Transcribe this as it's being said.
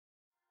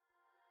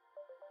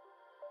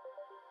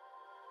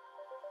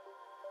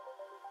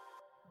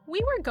We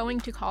were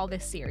going to call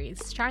this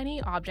series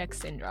Shiny Object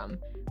Syndrome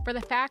for the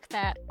fact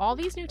that all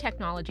these new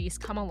technologies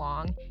come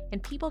along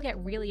and people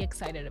get really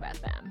excited about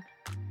them.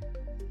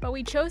 But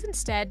we chose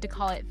instead to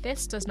call it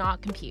This Does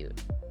Not Compute,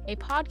 a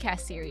podcast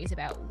series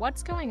about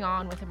what's going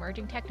on with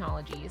emerging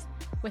technologies,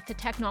 with the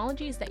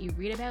technologies that you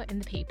read about in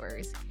the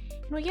papers,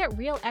 and we get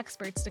real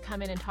experts to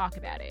come in and talk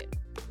about it.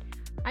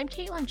 I'm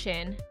Caitlin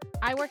Chin,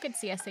 I work at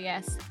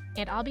CSAS,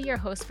 and I'll be your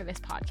host for this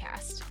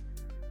podcast.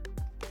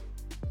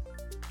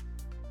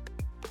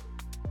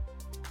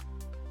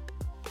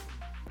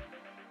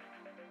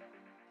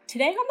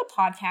 Today on the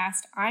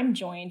podcast, I'm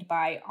joined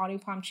by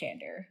Anupam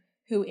Chander,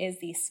 who is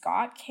the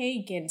Scott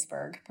K.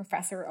 Ginsburg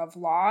Professor of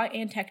Law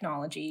and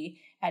Technology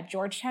at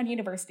Georgetown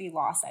University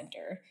Law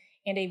Center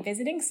and a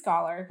visiting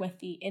scholar with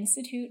the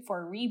Institute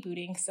for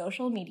Rebooting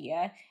Social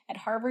Media at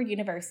Harvard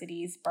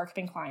University's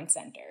Berkman Klein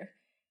Center.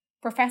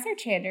 Professor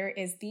Chander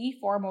is the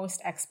foremost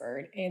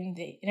expert in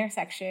the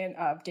intersection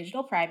of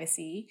digital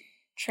privacy,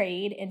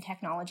 trade, and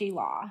technology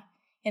law.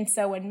 And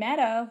so when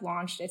Meta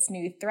launched its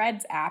new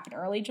Threads app in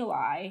early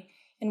July,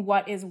 in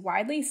what is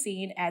widely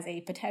seen as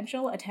a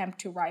potential attempt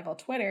to rival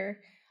Twitter,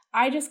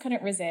 I just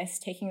couldn't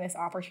resist taking this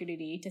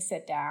opportunity to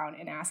sit down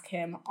and ask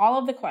him all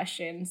of the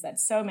questions that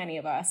so many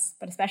of us,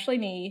 but especially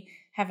me,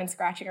 have been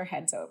scratching our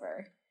heads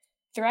over.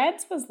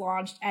 Threads was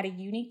launched at a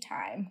unique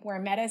time where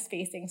Meta is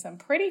facing some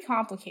pretty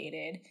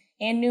complicated,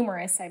 and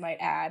numerous, I might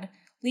add,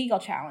 legal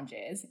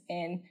challenges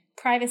in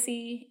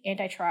privacy,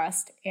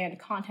 antitrust, and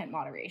content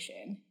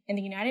moderation in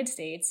the United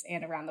States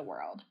and around the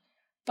world.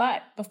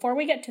 But before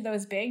we get to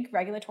those big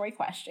regulatory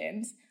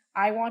questions,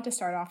 I want to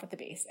start off with the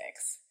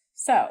basics.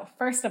 So,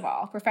 first of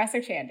all, Professor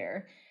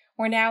Chander,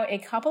 we're now a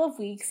couple of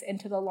weeks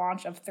into the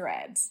launch of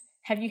Threads.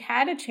 Have you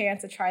had a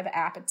chance to try the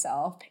app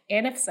itself?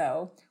 And if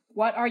so,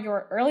 what are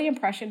your early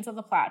impressions of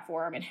the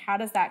platform and how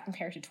does that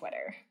compare to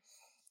Twitter?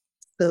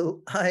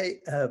 So I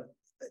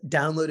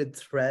downloaded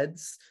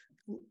Threads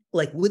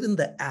like within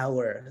the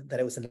hour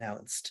that it was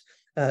announced.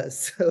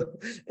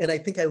 And I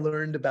think I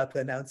learned about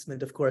the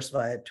announcement, of course,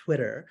 via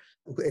Twitter,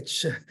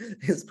 which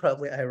is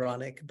probably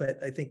ironic,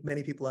 but I think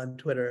many people on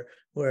Twitter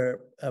were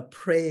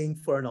praying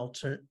for an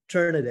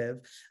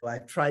alternative.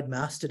 I've tried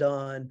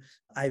Mastodon.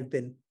 I've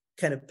been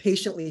kind of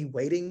patiently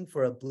waiting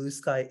for a blue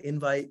sky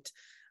invite.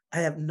 I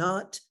have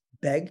not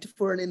begged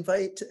for an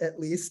invite, at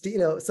least,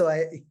 so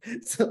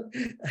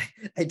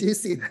I do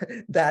see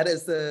that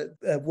as the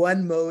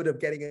one mode of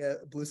getting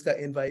a Blue Sky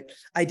invite.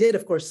 I did,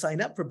 of course,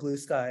 sign up for Blue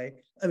Sky.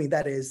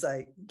 That is,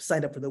 I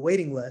signed up for the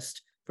waiting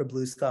list for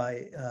Blue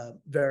Sky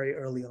very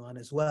early on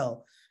as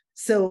well.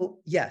 So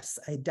yes,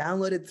 I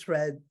downloaded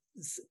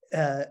Threads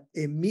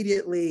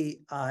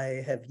immediately.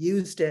 I have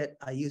used it.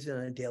 I use it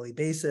on a daily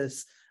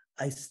basis.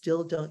 I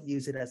still don't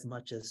use it as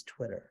much as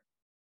Twitter,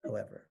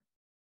 however.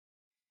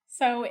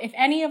 So if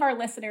any of our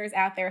listeners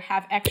out there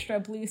have extra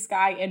Blue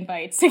Sky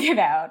invites to give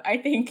out, I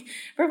think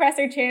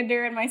Professor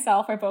Chander and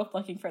myself are both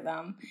looking for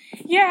them.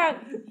 Yeah,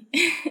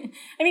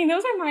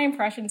 those are my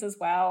impressions as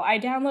well. I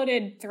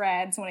downloaded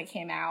Threads when it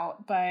came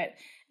out,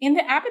 and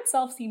the app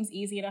itself seems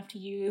easy enough to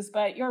use,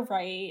 but you're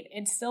right,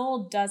 it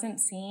still doesn't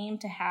seem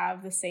to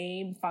have the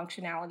same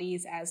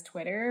functionalities as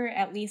Twitter,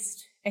 at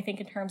least I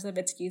think in terms of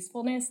its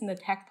usefulness in the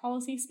tech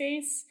policy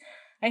space.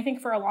 I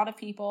think for a lot of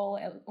people,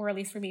 or at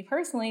least for me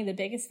personally, the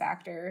biggest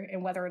factor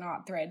in whether or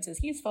not Threads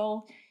is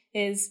useful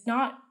is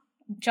not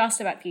just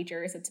about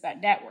features, it's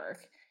about network.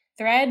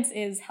 Threads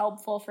is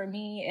helpful for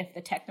me if the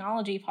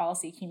technology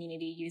policy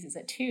community uses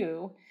it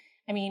too.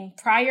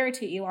 Prior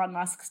to Elon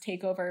Musk's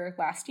takeover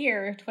last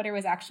year, Twitter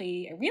was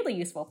actually a really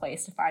useful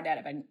place to find out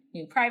about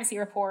new privacy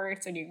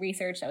reports or new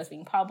research that was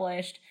being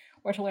published,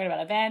 or to learn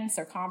about events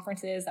or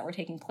conferences that were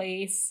taking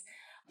place.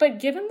 But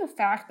given the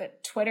fact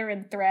that Twitter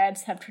and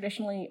Threads have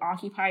traditionally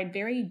occupied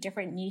very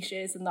different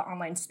niches in the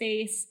online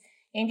space,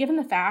 and given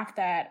the fact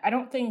that I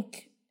don't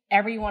think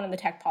everyone in the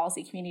tech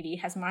policy community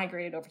has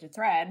migrated over to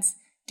Threads,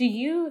 do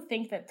you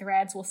think that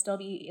Threads will still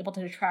be able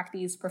to attract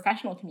these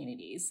professional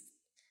communities?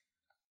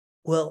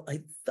 Well,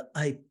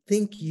 I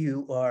think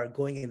you are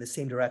going in the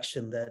same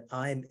direction that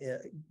I'm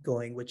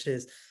going, which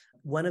is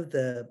one of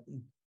the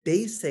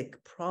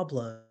basic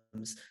problems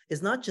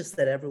is not just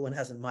that everyone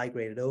hasn't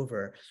migrated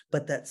over,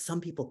 but that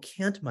some people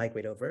can't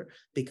migrate over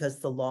because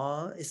the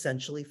law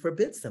essentially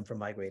forbids them from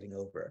migrating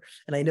over.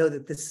 And I know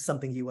that this is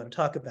something you want to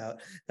talk about,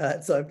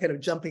 so I'm kind of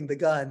jumping the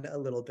gun a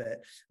little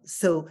bit.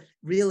 So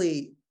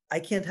really,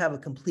 I can't have a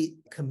complete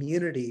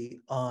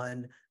community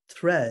on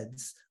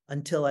Threads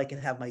until I can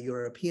have my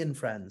European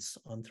friends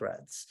on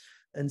Threads.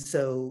 And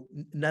so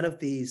none of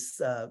these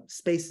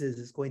spaces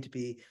is going to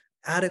be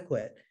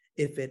adequate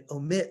if it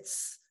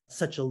omits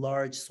such a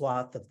large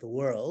swath of the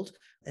world.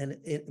 And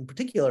in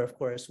particular, of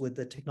course, with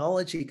the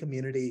technology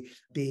community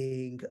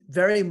being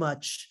very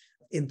much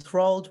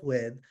enthralled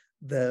with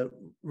the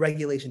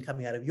regulation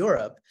coming out of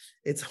Europe,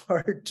 it's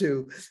hard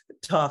to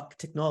talk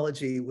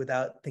technology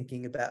without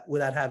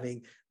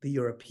having the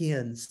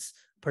Europeans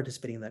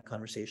participating in that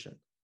conversation.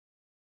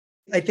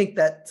 I think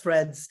that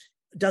Threads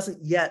doesn't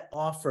yet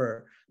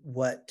offer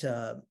what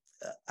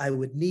I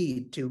would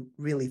need to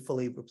really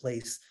fully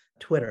replace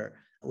Twitter,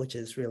 which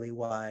is really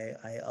why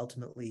I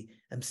ultimately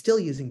am still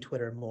using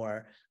Twitter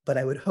more. But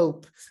I would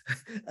hope,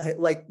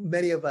 like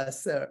many of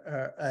us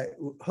are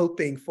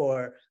hoping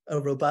for a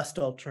robust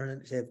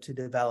alternative to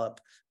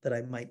develop, that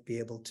I might be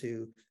able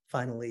to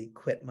finally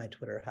quit my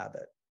Twitter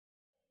habit.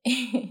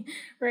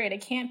 Right.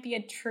 It can't be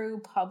a true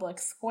public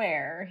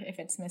square if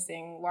it's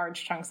missing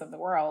large chunks of the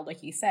world,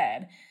 like you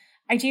said.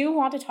 I do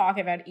want to talk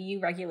about EU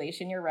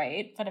regulation, you're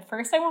right. But at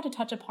first, I want to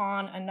touch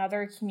upon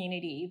another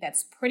community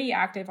that's pretty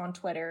active on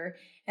Twitter,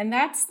 and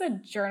that's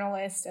the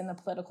journalist and the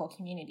political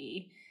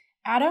community.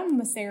 Adam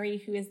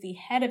Mosseri, who is the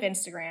head of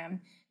Instagram,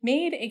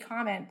 made a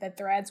comment that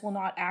threads will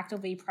not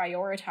actively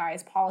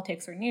prioritize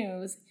politics or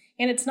news,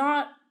 and it's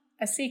not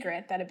a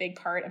secret that a big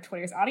part of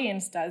Twitter's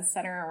audience does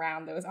center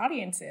around those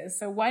audiences.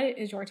 So, what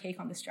is your take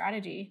on the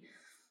strategy?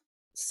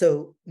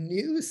 So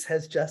news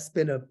has just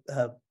been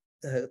a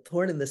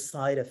thorn in the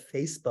side of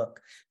Facebook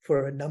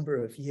for a number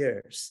of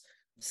years.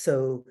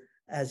 So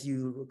as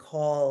you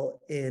recall,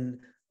 in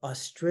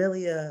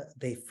Australia,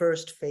 they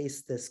first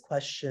faced this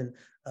question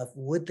of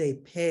would they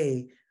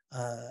pay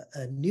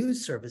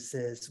news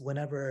services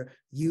whenever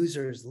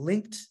users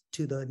linked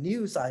to the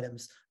news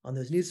items on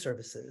those news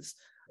services.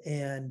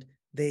 And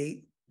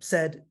they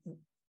said,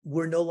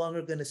 we're no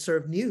longer going to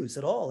serve news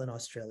at all in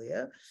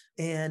Australia.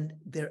 And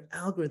their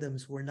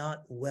algorithms were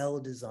not well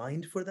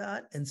designed for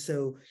that. And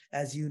so,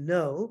 as you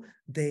know,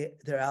 their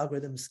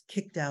algorithms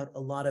kicked out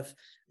a lot of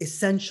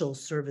essential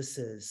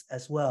services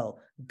as well,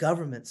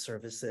 government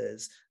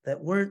services that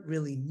weren't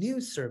really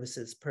news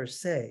services per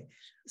se.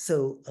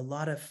 So a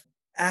lot of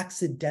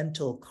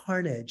accidental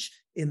carnage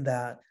in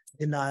that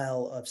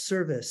denial of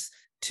service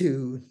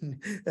to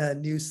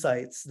news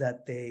sites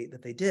that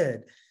they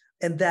did.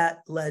 And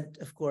that led,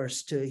 of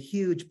course, to a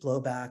huge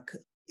blowback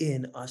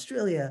in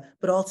Australia,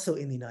 but also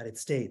in the United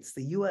States.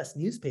 The US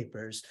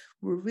newspapers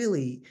were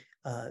really,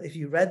 if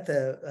you read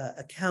the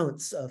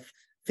accounts of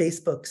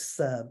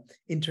Facebook's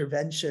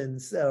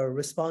interventions or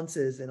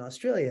responses in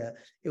Australia,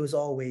 it was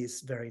always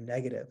very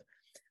negative.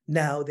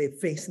 Now they're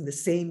facing the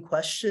same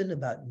question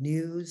about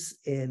news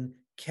in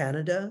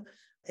Canada.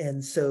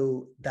 And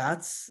so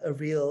that's a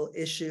real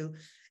issue.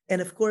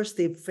 And of course,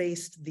 they've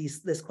faced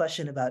this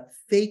question about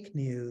fake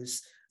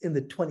news in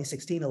the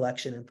 2016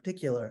 election in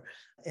particular,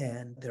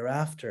 and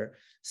thereafter.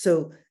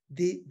 So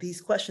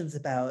these questions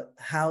about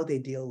how they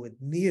deal with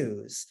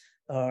news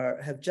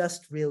have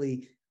just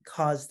really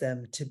caused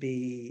them to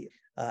be,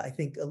 I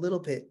think, a little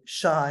bit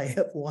shy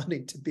of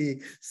wanting to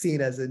be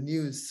seen as a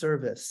news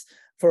service.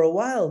 For a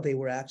while, they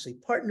were actually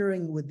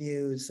partnering with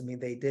news. I mean,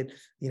 they did,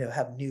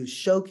 have news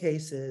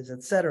showcases,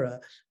 et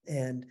cetera,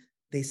 and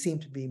they seem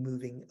to be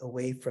moving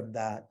away from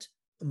that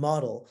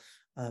model.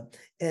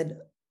 And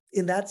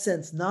in that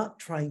sense, not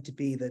trying to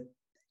be the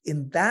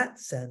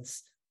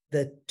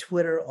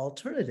Twitter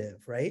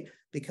alternative, right?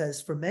 Because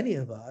for many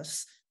of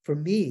us, for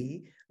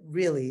me,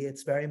 really,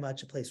 it's very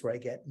much a place where I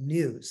get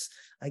news.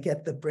 I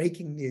get the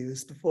breaking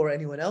news before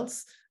anyone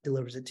else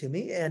delivers it to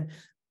me. And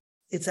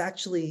it's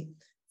actually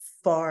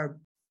far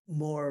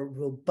more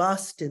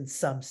robust in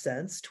some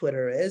sense.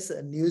 Twitter is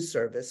a news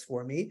service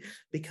for me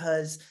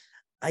because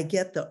I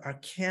get the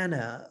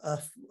arcana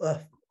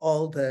of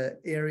all the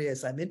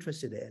areas I'm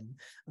interested in,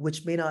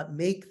 which may not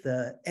make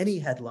any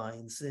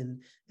headlines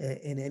in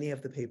any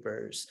of the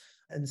papers.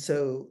 And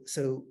so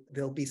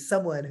there'll be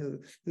someone who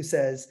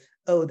says,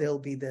 oh, there'll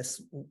be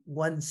this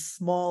one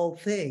small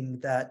thing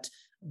that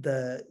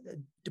the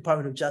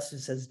Department of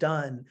Justice has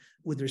done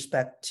with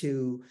respect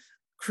to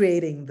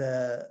creating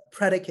the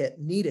predicate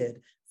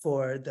needed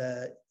for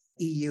the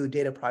EU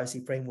data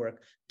privacy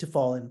framework to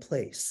fall in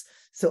place.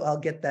 So I'll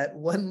get that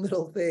one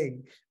little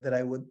thing that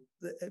I would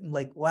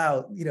like,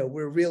 wow,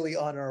 we're really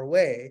on our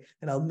way.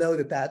 And I'll know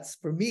that that's,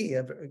 for me,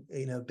 a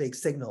big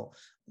signal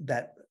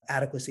that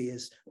adequacy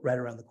is right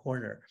around the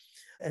corner.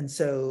 And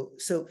so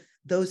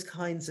those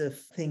kinds of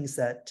things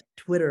that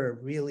Twitter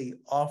really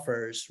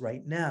offers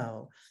right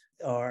now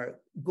are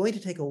going to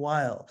take a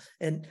while.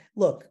 And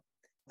look,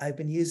 I've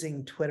been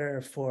using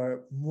Twitter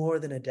for more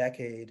than a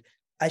decade.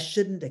 I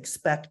shouldn't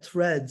expect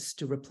Threads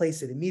to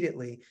replace it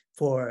immediately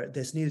for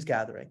this news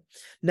gathering.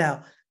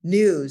 Now,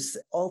 news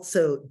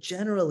also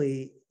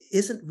generally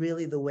isn't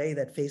really the way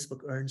that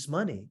Facebook earns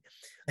money.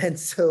 And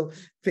so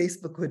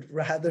Facebook would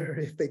rather,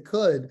 if they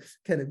could,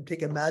 kind of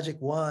take a magic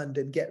wand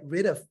and get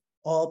rid of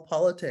all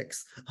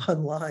politics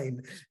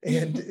online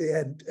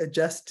and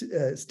just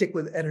stick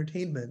with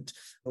entertainment.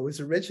 It was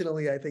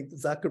originally, I think,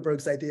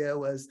 Zuckerberg's idea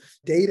was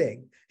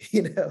dating,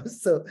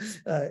 so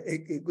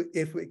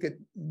if we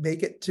could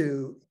make it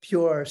to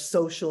pure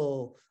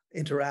social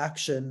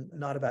interaction,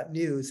 not about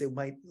news, it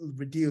might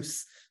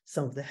reduce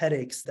some of the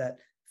headaches that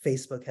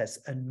Facebook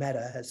and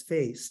Meta has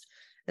faced.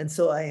 And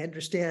so I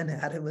understand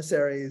Adam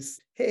Mosseri's,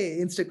 hey,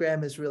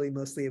 Instagram is really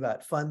mostly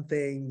about fun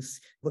things,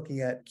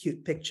 looking at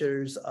cute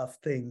pictures of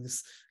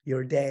things,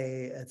 your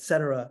day, et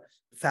cetera,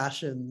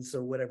 fashions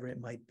or whatever it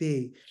might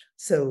be.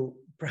 So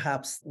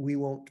perhaps we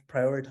won't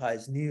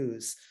prioritize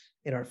news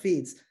in our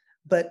feeds.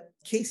 But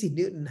Casey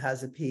Newton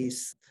has a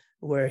piece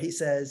where he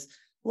says,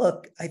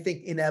 Look, I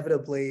think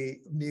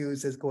inevitably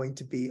news is going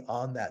to be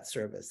on that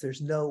service.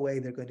 There's no way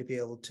they're going to be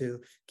able to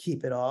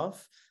keep it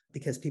off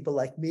because people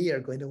like me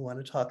are going to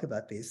want to talk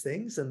about these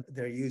things and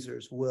their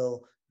users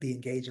will be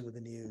engaging with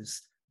the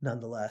news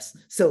nonetheless.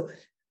 So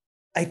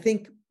I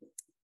think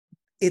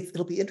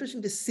it'll be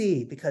interesting to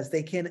see because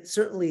they can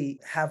certainly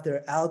have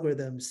their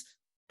algorithms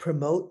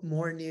promote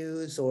more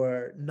news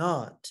or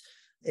not.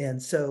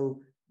 And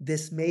so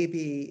this may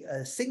be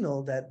a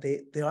signal that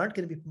they aren't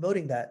going to be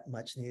promoting that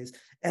much news.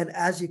 And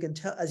as you can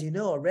tell, as you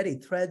know already,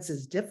 Threads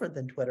is different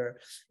than Twitter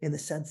in the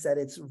sense that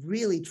it's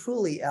really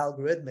truly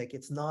algorithmic.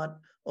 It's not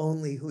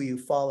only who you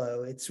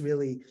follow, it's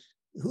really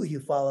who you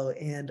follow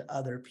and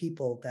other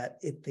people that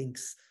it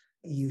thinks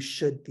you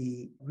should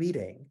be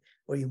reading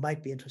or you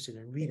might be interested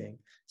in reading.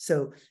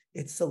 So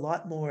it's a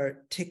lot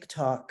more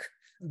TikTok,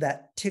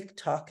 that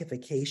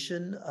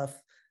TikTokification of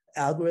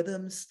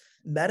algorithms.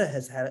 Meta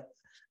has had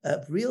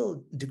a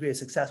real degree of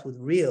success with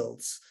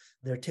Reels,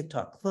 their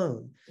TikTok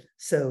clone.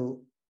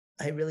 So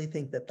I really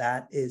think that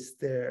that is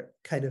their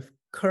kind of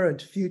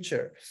current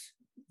future,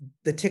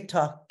 the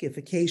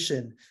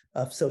TikTokification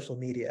of social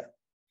media.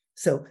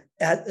 So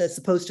as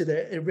opposed to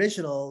the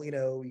original,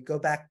 you go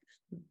back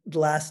the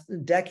last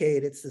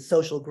decade, it's the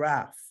social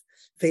graph.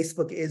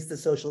 Facebook is the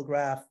social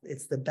graph.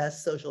 It's the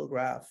best social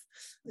graph.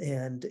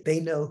 And they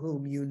know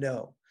whom you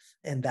know.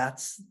 And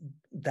that's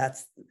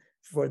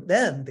for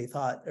them, they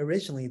thought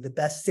originally the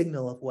best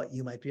signal of what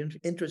you might be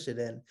interested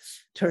in.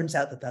 Turns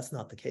out that that's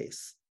not the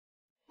case.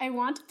 I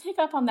want to pick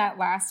up on that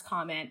last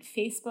comment.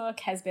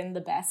 Facebook has been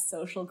the best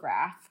social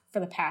graph for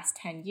the past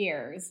 10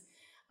 years.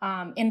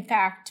 In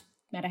fact,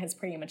 Meta has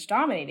pretty much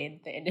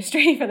dominated the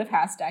industry for the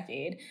past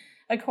decade.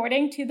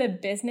 According to the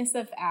Business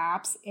of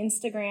Apps,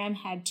 Instagram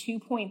had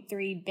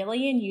 2.3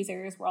 billion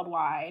users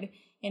worldwide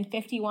and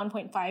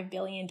 $51.5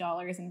 billion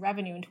in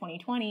revenue in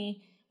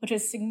 2020, which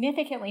is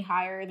significantly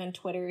higher than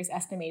Twitter's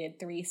estimated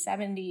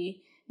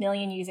 370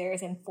 million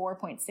users and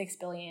 $4.6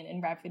 billion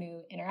in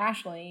revenue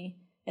internationally.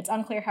 It's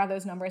unclear how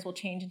those numbers will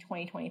change in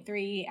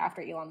 2023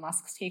 after Elon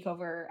Musk's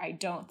takeover. I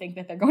don't think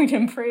that they're going to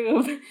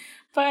improve.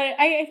 But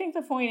I think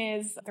the point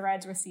is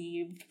Threads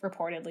received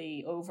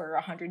reportedly over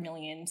 100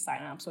 million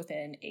signups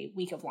within a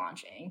week of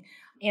launching.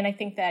 And I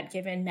think that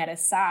given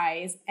Meta's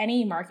size,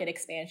 any market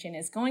expansion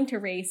is going to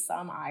raise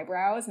some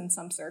eyebrows in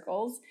some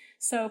circles.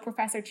 So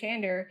Professor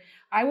Chander,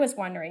 I was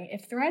wondering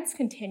if Threads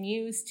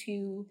continues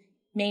to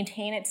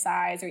maintain its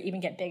size or even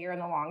get bigger in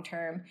the long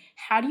term,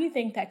 how do you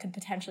think that could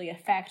potentially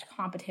affect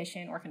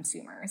competition or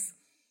consumers?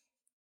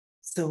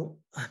 So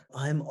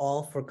I'm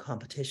all for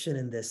competition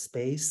in this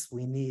space.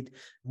 We need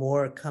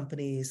more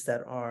companies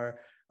that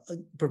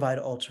provide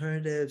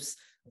alternatives.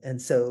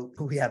 And so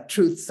we have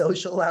Truth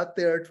Social out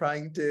there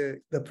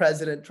the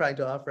president trying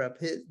to offer up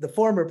the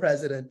former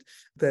president,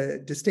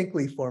 the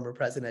distinctly former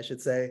president, I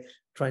should say,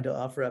 trying to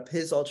offer up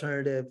his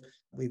alternative.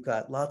 We've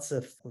got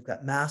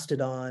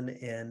Mastodon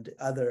and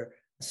other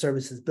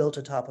services built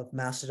atop of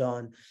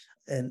Mastodon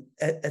and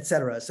et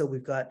cetera. So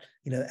we've got,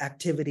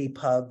 Activity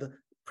Pub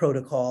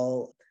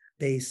protocol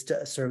based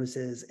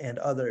services and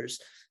others.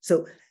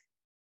 So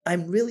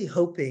I'm really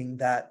hoping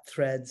that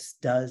Threads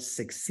does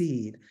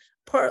succeed.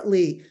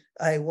 Partly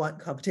I want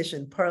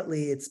competition,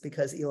 partly it's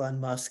because Elon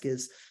Musk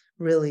is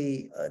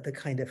really the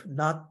kind of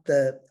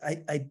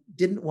I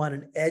didn't want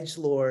an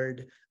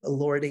edgelord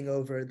lording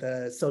over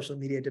the social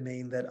media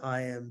domain that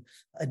I am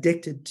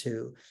addicted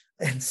to.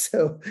 And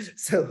so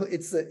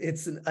it's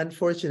an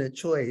unfortunate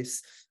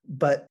choice,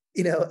 but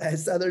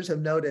as others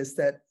have noticed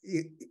that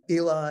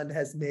Elon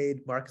has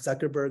made Mark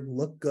Zuckerberg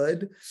look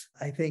good.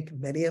 I think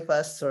many of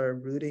us are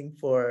rooting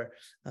for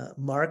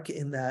Mark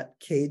in that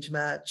cage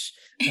match.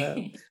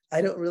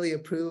 I don't really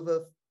approve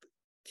of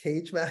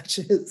cage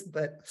matches,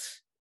 but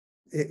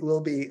it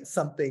will be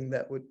something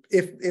that would,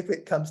 if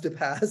it comes to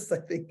pass, I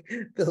think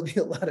there'll be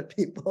a lot of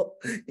people,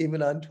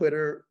 even on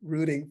Twitter,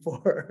 rooting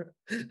for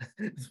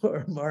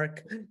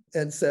Mark.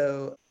 And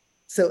so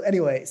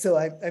anyway, so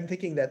I'm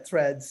thinking that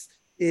Threads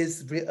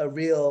is a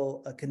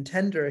real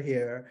contender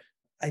here.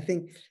 I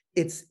think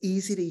it's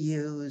easy to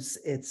use.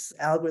 Its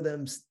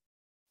algorithms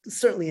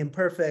certainly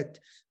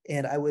imperfect,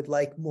 and I would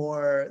like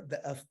more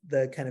of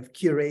the kind of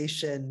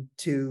curation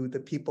to the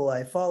people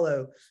I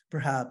follow,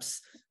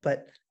 perhaps.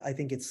 But I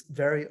think it's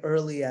very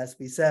early, as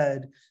we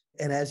said.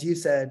 And as you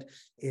said,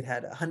 it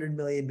had 100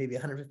 million, maybe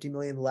 150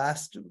 million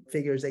last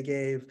figures they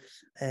gave,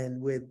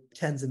 and with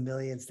tens of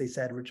millions, they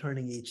said,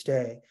 returning each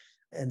day.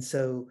 And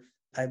so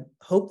I'm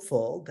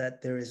hopeful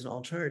that there is an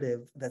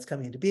alternative that's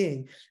coming into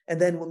being.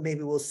 And then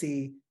maybe we'll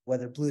see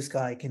whether Blue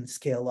Sky can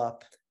scale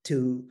up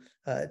to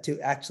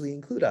actually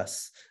include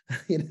us,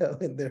 in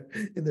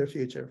their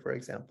future, for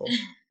example.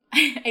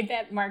 I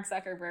bet Mark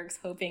Zuckerberg's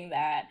hoping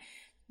that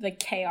the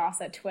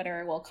chaos at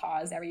Twitter will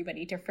cause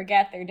everybody to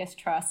forget their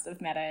distrust of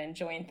Meta and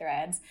join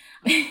Threads.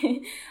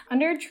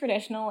 Under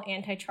traditional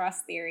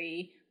antitrust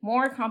theory,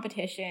 more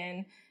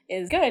competition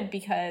is good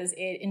because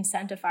it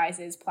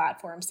incentivizes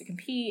platforms to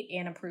compete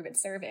and improve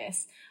its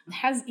service.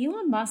 Has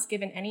Elon Musk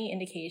given any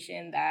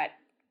indication that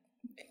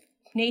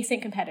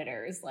nascent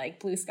competitors like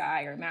Blue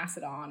Sky or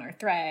Mastodon or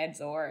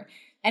Threads or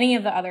any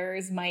of the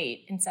others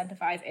might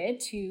incentivize it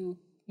to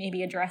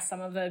maybe address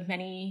some of the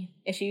many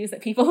issues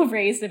that people have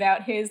raised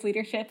about his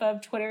leadership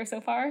of Twitter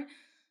so far?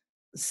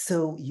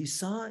 So you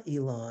saw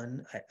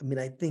Elon. I mean,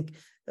 I think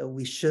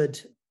we should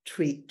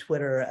treat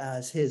Twitter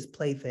as his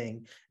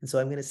plaything. And so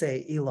I'm going to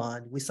say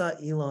Elon. We saw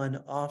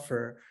Elon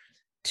offer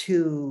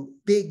to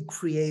big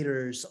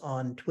creators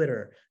on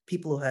Twitter,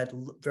 people who had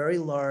very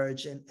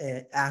large and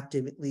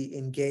actively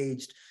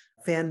engaged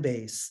fan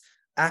base,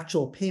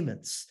 actual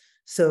payments.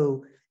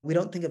 So we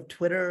don't think of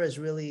Twitter as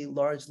really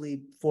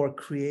largely for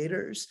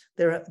creators.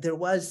 There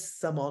was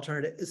some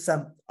alternative,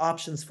 some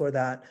options for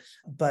that,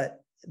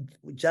 but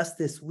just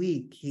this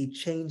week he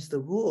changed the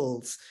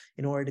rules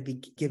in order to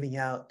be giving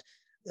out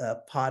a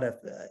pot of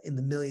in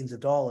the millions of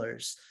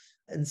dollars.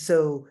 And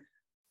so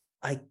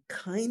I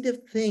kind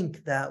of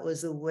think that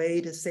was a way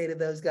to say to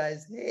those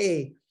guys,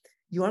 hey,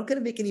 you aren't going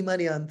to make any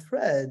money on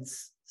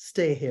Threads,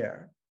 stay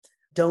here.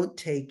 Don't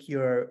take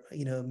your,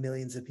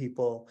 millions of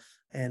people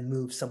and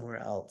move somewhere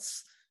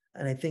else.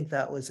 And I think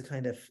that was a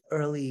kind of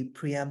early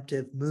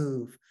preemptive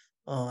move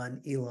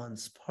on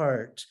Elon's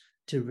part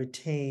to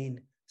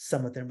retain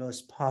some of their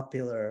most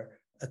popular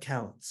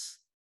accounts.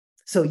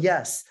 So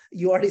yes,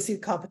 you already see the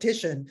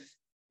competition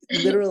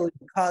literally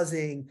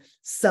causing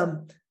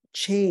some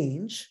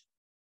change,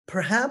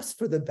 perhaps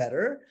for the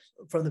better,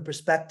 from the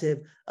perspective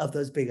of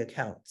those big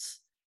accounts.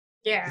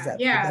 Is that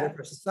better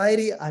for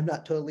society? I'm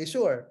not totally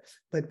sure.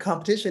 But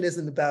competition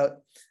isn't about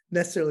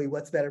necessarily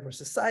what's better for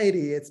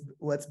society. It's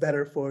what's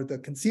better for the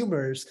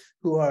consumers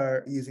who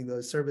are using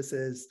those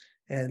services.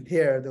 And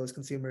here, those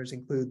consumers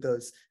include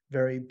those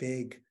very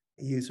big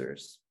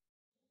users.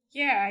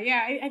 Yeah.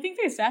 I think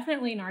there's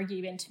definitely an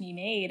argument to be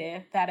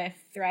made that if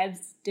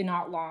Threads did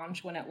not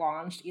launch when it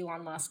launched,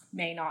 Elon Musk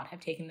may not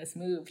have taken this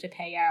move to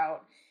pay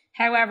out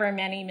however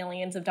many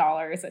millions of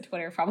dollars that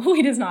Twitter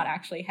probably does not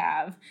actually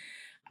have.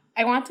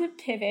 I want to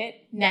pivot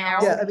now.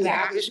 Yeah, I mean,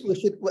 we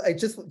should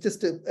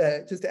just to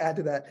add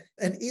to that,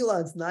 and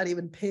Elon's not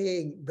even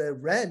paying the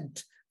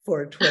rent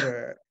for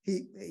Twitter.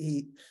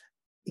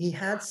 He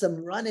had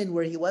some run-in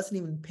where he wasn't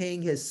even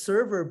paying his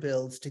server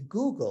bills to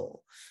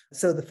Google.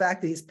 So the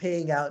fact that he's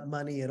paying out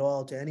money at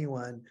all to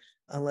anyone,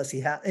 unless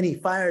and he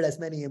fired as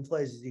many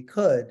employees as he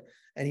could,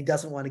 and he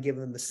doesn't want to give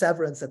them the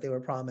severance that they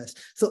were promised.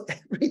 So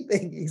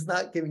everything, he's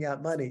not giving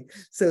out money.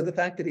 So the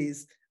fact that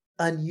he's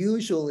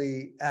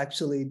unusually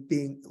actually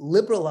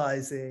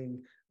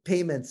liberalizing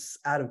payments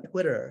out of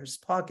Twitter's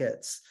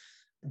pockets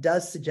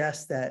does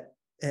suggest that,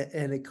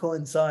 and it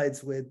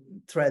coincides with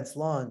Threads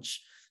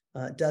launch,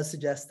 does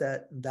suggest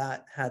that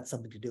that had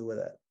something to do with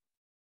it.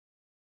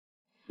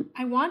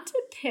 I want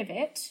to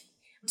pivot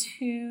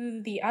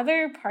to the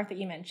other part that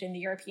you mentioned, the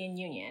European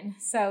Union.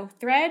 So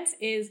Threads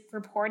is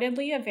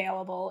reportedly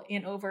available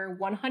in over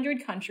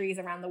 100 countries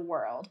around the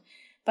world.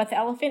 But the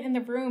elephant in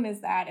the room is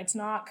that it's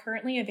not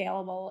currently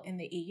available in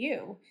the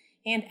EU.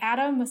 And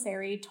Adam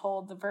Mosseri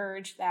told The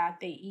Verge that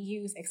the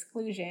EU's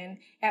exclusion,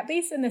 at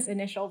least in this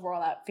initial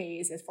rollout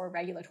phase, is for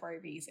regulatory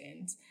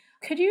reasons.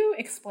 Could you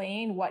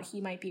explain what he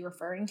might be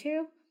referring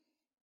to?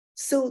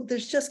 So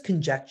there's just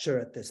conjecture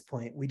at this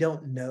point. We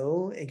don't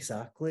know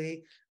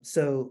exactly.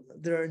 So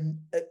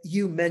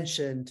you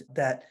mentioned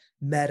that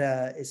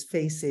Meta is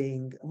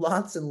facing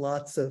lots and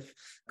lots of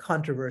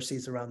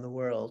controversies around the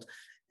world,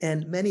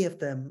 and many of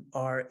them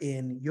are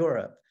in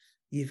Europe.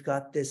 You've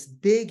got this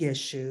big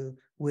issue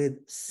with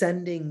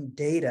sending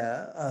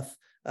data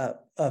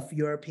of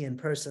European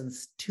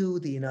persons to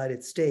the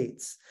United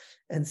States.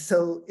 And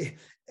so,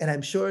 and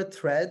I'm sure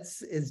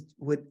Threads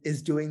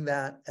is doing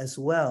that as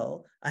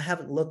well. I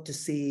haven't looked to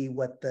see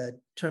what the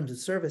terms of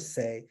service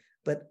say,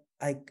 but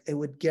I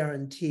would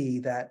guarantee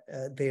that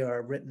they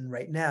are written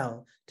right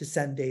now to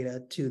send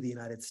data to the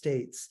United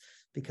States,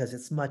 because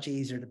it's much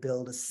easier to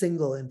build a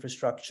single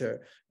infrastructure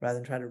rather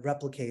than try to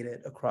replicate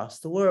it across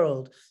the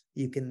world.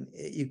 You can,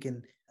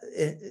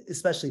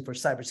 especially for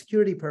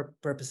cybersecurity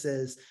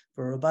purposes,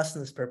 for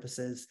robustness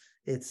purposes,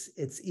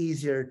 it's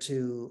easier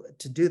to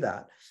do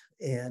that.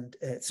 And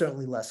it's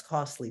certainly less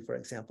costly, for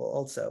example,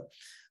 also.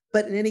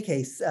 But in any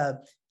case,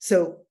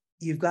 so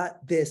you've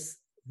got this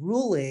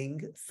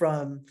ruling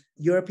from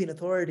European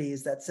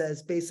authorities that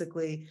says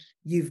basically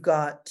you've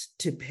got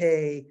to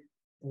pay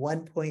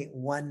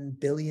 $1.1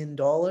 billion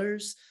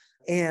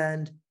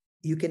and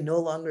you can no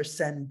longer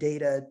send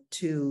data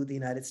to the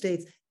United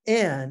States,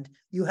 and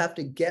you have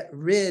to get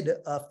rid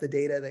of the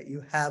data that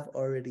you have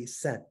already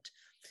sent.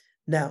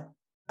 Now,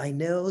 I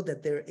know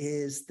that there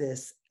is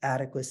this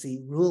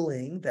adequacy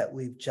ruling that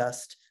we've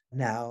just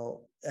now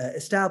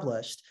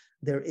established.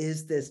 There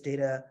is this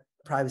data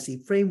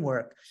privacy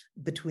framework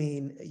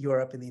between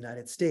Europe and the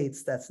United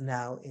States that's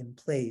now in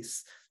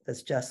place,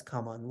 that's just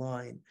come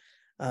online.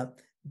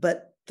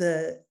 But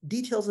the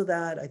details of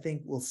that, I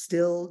think, will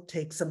still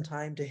take some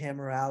time to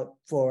hammer out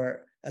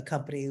for a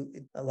company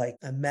like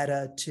a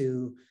Meta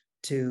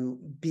to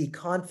be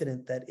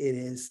confident that it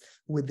is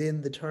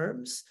within the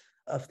terms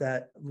of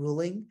that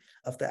ruling,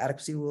 of the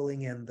adequacy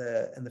ruling and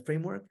the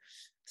framework.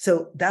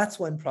 So that's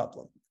one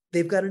problem.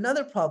 they've got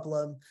another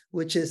problem,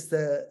 which is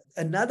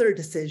another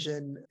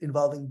decision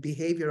involving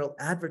behavioral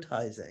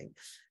advertising.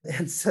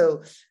 And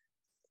so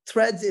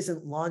Threads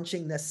isn't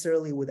launching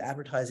necessarily with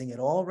advertising at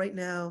all right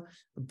now,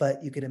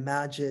 but you can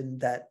imagine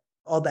that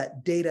all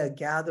that data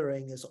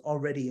gathering is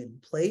already in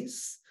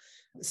place.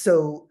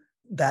 So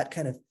that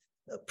kind of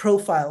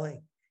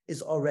profiling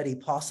is already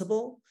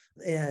possible.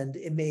 And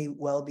it may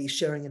well be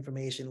sharing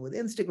information with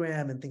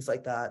Instagram and things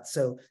like that.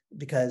 So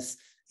because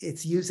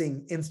it's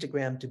using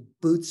Instagram to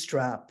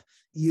bootstrap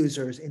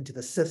users into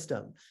the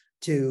system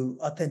to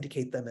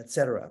authenticate them, et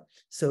cetera.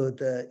 So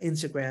the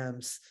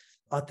Instagram's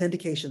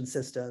authentication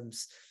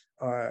systems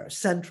are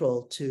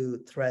central to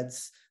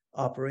Threads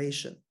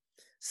operation.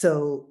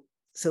 So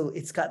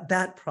it's got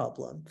that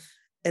problem.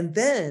 And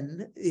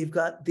then you've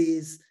got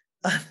these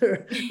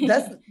other,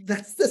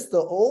 that's just the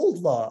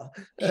old law.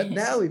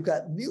 Now we've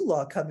got new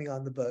law coming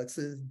on the books,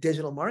 the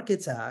Digital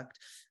Markets Act,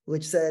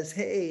 which says,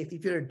 hey,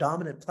 if you're a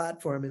dominant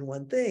platform in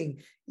one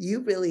thing,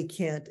 you really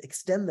can't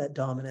extend that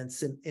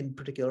dominance in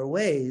particular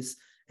ways.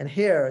 And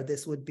here,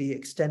 this would be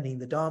extending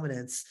the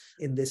dominance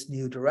in this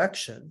new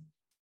direction.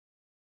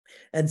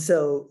 And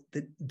so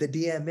the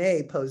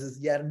DMA poses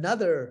yet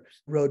another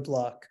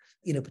roadblock,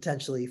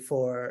 potentially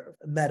for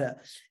Meta.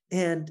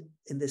 And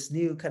in this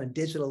new kind of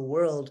digital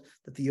world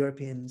that the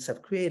Europeans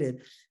have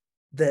created,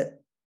 the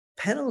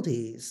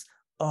penalties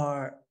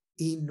are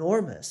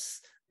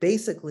enormous.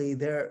 Basically,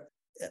 they're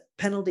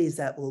penalties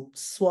that will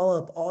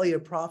swallow up all your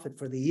profit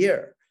for the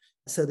year.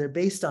 So they're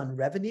based on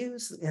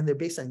revenues, and they're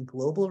based on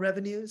global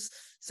revenues.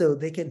 So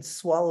they can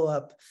swallow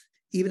up,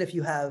 even if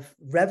you have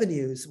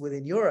revenues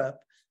within Europe,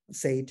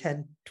 say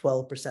 10,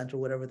 12% or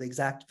whatever the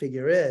exact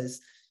figure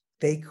is,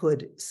 they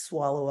could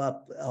swallow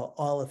up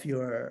all of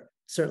your,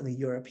 certainly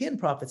European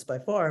profits by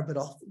far, but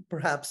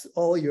perhaps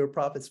all your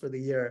profits for the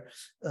year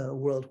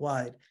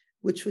worldwide,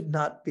 which would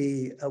not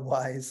be a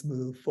wise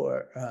move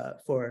for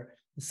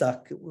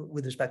Zuck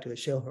with respect to his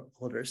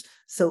shareholders.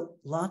 So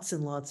lots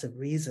and lots of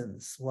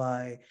reasons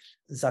why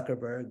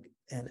Zuckerberg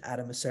and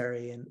Adam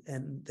Mosseri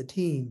and the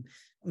team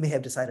may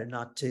have decided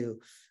not to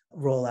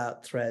roll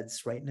out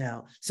Threads right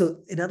now. So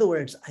in other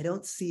words, I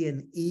don't see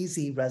an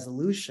easy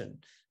resolution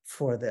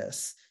for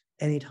this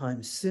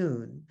anytime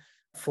soon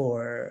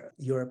for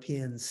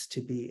Europeans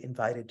to be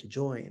invited to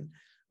join,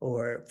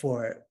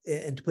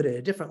 and to put it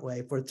a different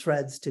way, for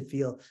Threads to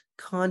feel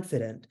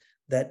confident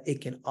that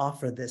it can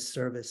offer this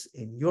service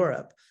in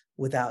Europe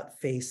without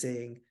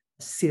facing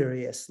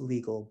serious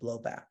legal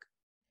blowback.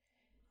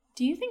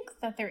 Do you think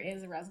that there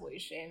is a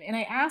resolution? And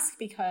I ask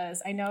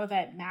because I know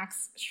that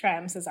Max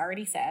Schrems has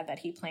already said that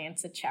he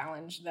plans to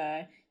challenge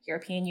the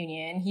European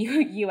Union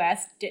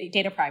EU-U.S.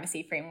 data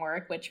privacy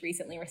framework, which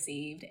recently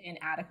received an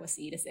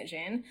adequacy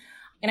decision.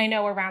 And I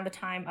know around the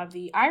time of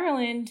the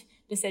Ireland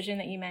decision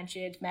that you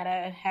mentioned,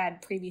 Meta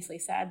had previously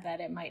said that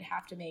it might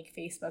have to make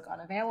Facebook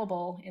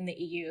unavailable in the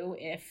EU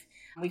if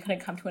we couldn't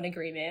come to an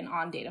agreement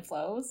on data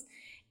flows.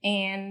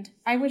 And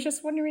I was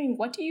just wondering,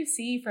 what do you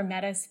see for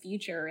Meta's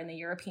future in the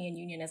European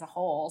Union as a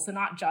whole? So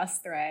not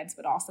just Threads,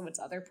 but also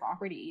its other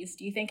properties.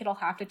 Do you think it'll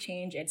have to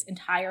change its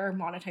entire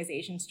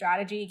monetization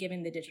strategy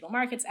given the Digital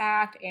Markets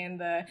Act and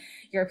the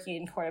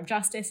European Court of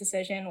Justice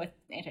decision with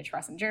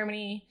antitrust in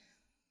Germany?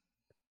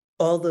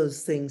 All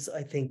those things,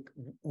 I think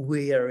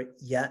we have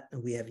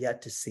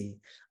yet to see.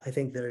 I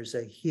think there's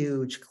a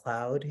huge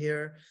cloud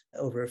here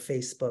over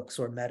Facebook's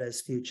or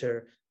Meta's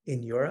future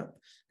in Europe.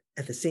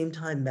 At the same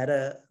time,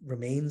 Meta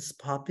remains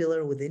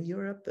popular within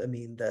Europe. I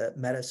mean, the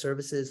Meta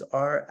services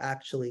are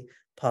actually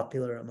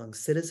popular among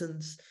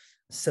citizens.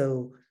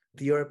 So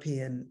the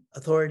European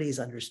authorities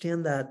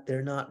understand that.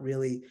 They're not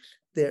really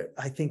there.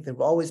 I think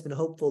they've always been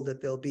hopeful that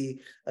there'll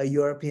be a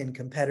European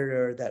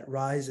competitor that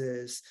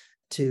rises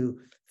to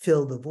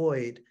fill the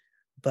void.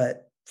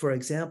 But for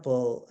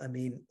example, I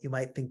mean, you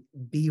might think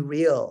Be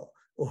Real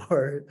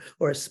or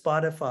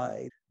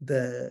Spotify,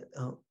 the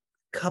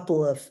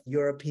couple of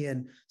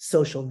European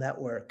social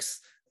networks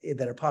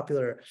that are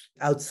popular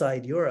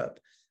outside Europe.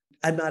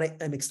 I'm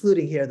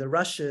excluding here the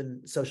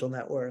Russian social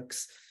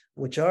networks,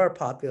 which are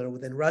popular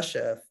within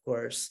Russia, of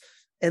course.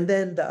 And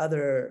then the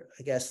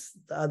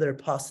other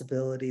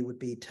possibility would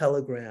be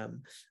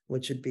Telegram,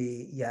 which would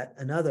be yet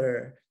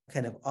another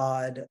kind of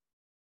odd,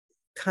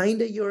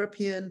 kind of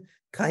European,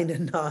 kind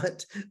of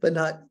not, but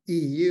not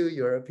EU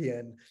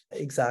European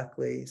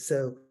exactly.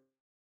 So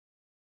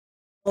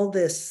all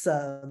this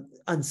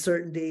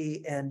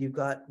uncertainty, and you've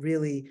got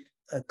really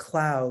a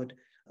cloud,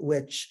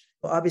 which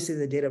obviously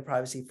the data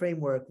privacy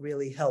framework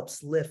really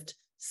helps lift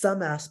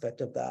some aspect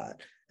of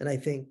that. And I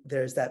think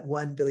there's that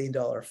 $1 billion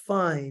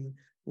fine,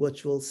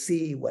 which we'll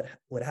see what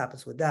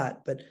happens with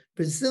that. But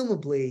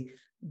presumably,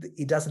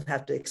 it doesn't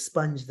have to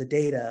expunge the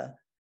data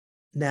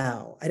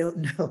now. I don't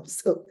know.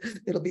 So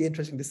it'll be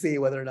interesting to see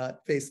whether or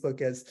not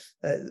Facebook, as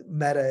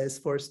Meta, is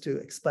forced to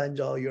expunge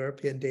all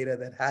European data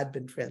that had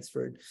been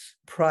transferred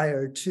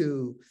prior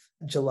to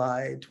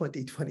July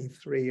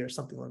 2023 or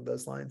something along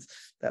those lines.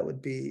 That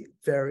would be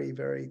very,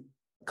 very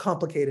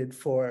complicated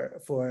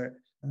for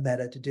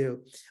Meta to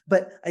do.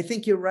 But I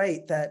think you're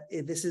right that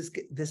this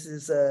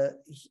is a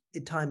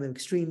time of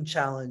extreme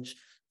challenge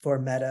for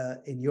Meta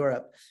in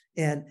Europe.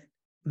 And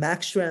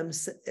Max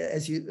Schrems,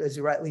 as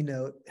you rightly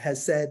note,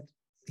 has said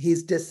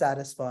he's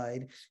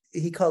dissatisfied.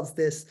 He calls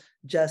this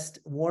just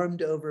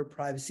warmed over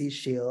privacy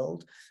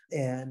shield,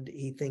 and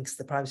he thinks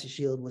the privacy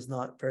shield was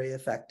not very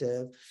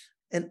effective.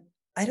 And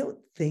I don't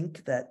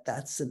think that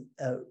that's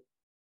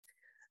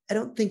I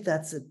don't think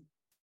that's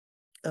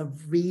a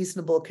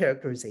reasonable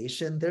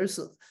characterization. There's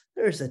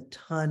a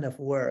ton of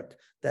work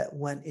that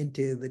went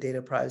into the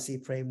data privacy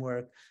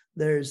framework.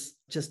 There's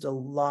just a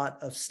lot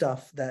of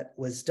stuff that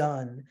was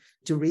done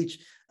to reach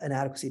an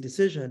adequacy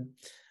decision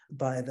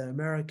by the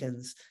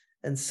Americans.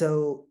 And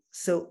so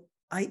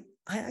I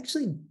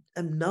actually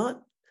am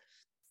not,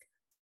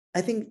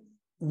 I think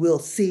we'll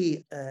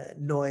see a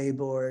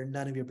NOIB or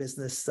none of your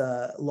business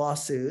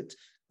lawsuit.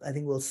 I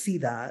think we'll see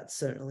that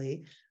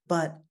certainly,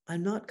 but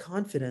I'm not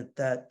confident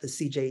that the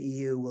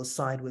CJEU will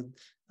side with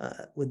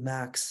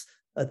Max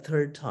a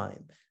third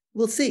time.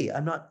 We'll see.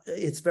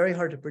 It's very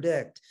hard to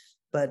predict,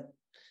 but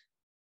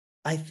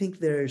I think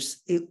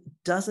it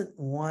doesn't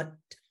want,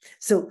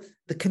 so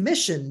the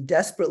commission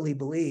desperately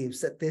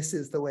believes that this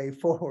is the way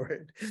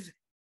forward.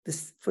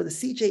 For the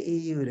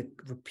CJEU to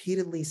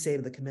repeatedly say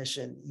to the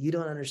commission, you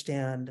don't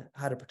understand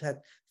how to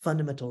protect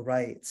fundamental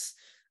rights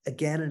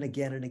again and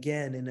again and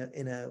again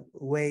in a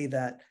way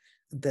that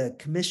the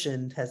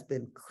commission has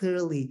been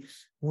clearly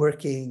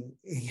working,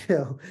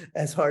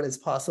 as hard as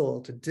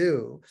possible to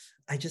do.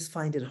 I just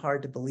find it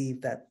hard to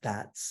believe that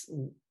that's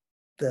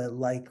the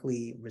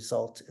likely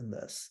result in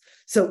this.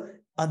 So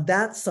on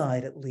that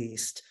side, at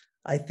least,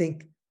 I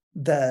think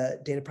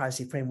the data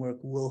privacy framework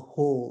will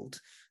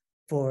hold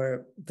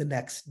for the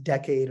next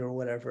decade or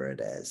whatever it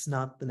is,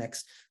 not the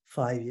next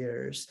 5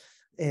 years.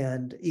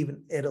 And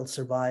even it'll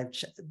survive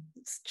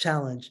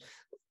challenge.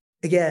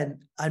 Again,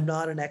 I'm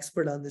not an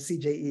expert on the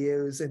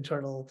CJEU's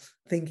internal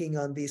thinking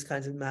on these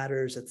kinds of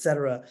matters, et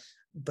cetera,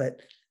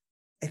 but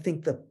I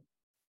think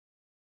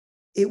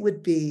it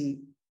would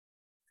be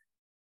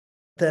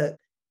the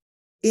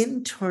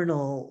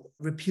internal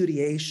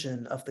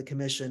repudiation of the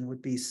commission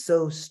would be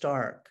so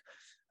stark.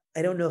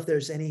 I don't know if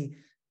there's any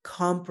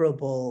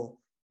comparable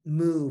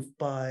move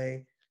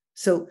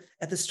so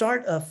at the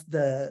start of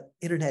the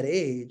internet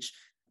age,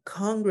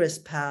 Congress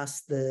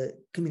passed the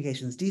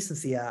Communications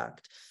Decency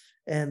Act,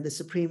 and the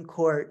Supreme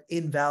Court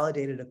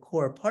invalidated a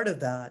core part of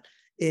that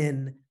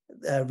in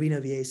Reno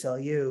v.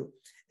 ACLU.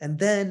 And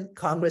then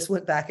Congress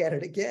went back at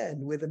it again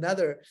with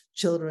another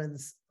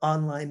Children's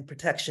Online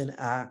Protection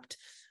Act,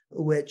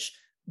 which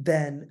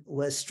then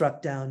was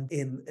struck down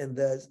in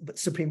the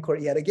Supreme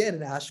Court yet again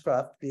in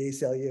Ashcroft v.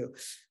 ACLU.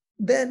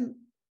 Then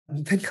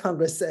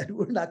Congress said,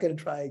 we're not going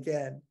to try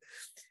again.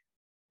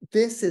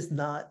 This is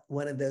not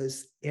one of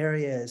those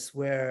areas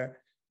where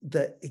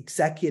the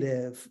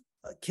executive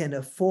can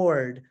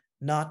afford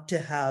not to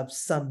have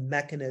some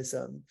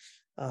mechanism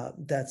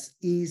that's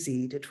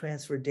easy to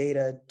transfer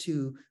data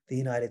to the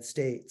United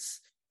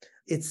States.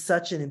 It's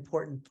such an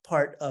important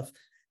part of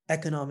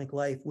economic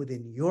life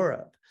within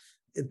Europe.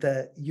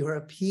 The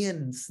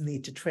Europeans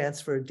need to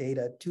transfer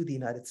data to the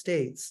United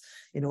States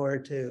in order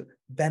to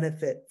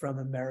benefit from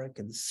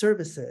American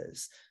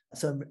services.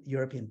 Some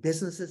European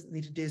businesses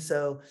need to do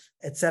so,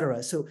 et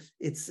cetera. So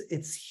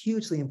it's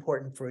hugely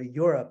important for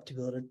Europe to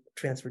be able to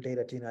transfer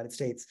data to the United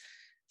States.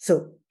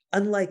 So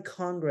unlike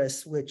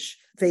Congress, which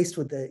faced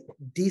with the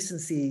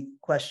decency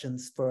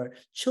questions for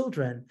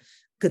children,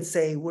 could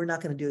say, we're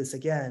not going to do this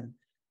again,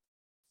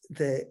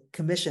 the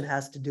commission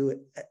has to do it.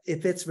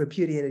 If it's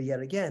repudiated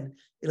yet again,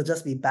 it'll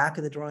just be back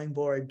at the drawing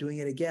board doing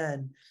it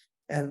again.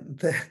 And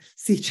the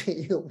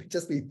CJU will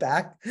just be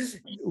back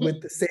with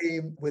the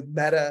same, with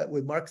Meta,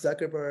 with Mark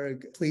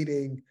Zuckerberg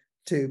pleading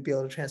to be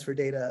able to transfer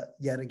data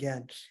yet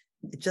again.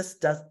 It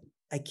just does,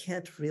 I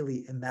can't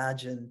really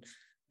imagine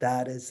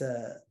that as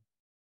a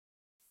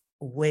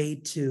way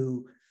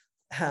to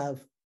have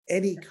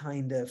any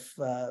kind of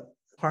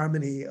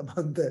harmony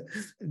among the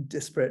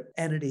disparate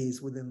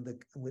entities within the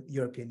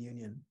European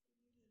Union.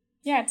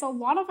 Yeah, it's a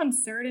lot of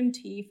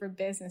uncertainty for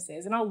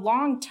businesses and a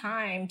long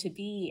time to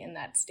be in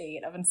that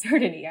state of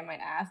uncertainty, I might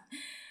add.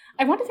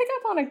 I want to pick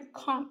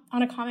up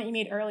on a comment you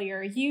made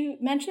earlier. You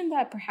mentioned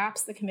that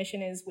perhaps the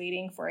commission is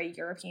waiting for a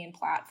European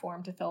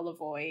platform to fill the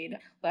void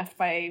left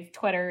by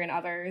Twitter and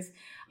others.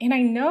 And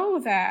I know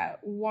that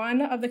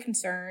one of the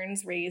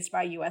concerns raised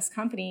by U.S.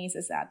 companies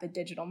is that the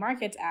Digital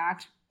Markets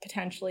Act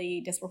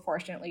potentially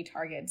disproportionately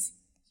targets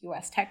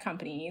U.S. tech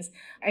companies.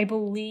 I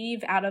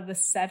believe out of the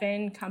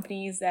 7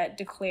 companies that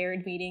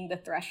declared meeting the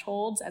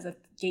thresholds as a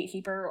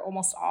gatekeeper,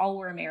 almost all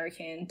were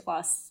American,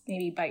 plus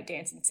maybe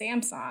ByteDance and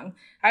Samsung.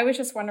 I was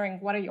just wondering,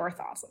 what are your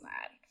thoughts on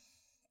that?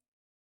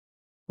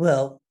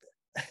 Well,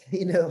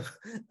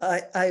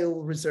 I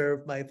will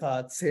reserve my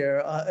thoughts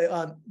here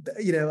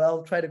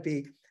I'll try to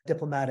be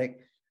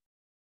diplomatic.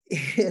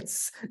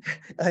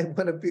 I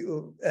want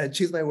to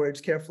choose my words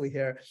carefully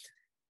here.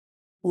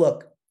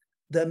 Look,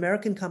 the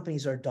American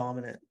companies are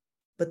dominant,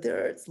 but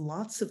there are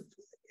lots of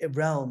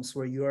realms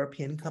where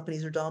European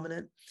companies are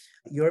dominant.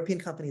 European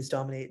companies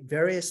dominate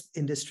various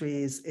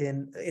industries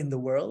in the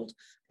world.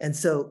 And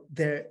so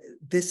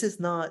this is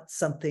not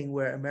something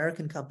where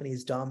American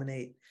companies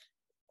dominate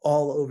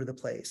all over the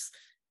place.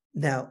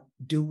 Now,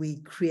 do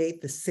we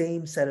create the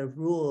same set of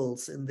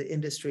rules in the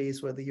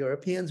industries where the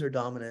Europeans are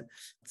dominant?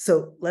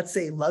 So let's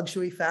say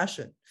luxury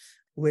fashion,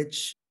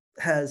 which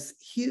has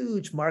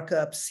huge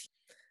markups,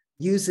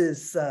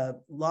 uses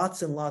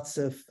lots and lots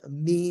of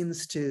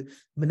means to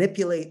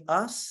manipulate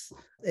us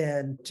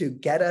and to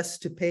get us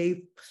to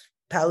pay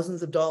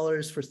thousands of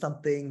dollars for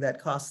something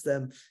that costs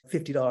them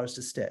 $50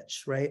 to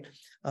stitch, right?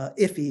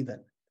 If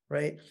even,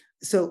 right?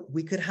 So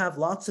we could have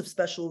lots of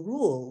special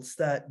rules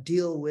that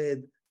deal with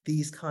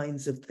these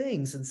kinds of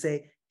things and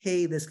say,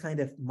 hey, this kind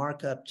of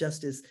markup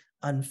just is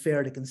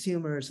unfair to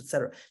consumers, et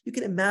cetera. You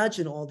can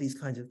imagine all these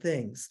kinds of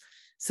things.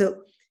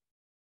 So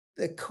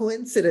the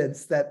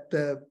coincidence that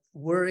the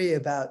worry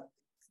about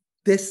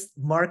this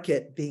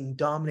market being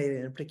dominated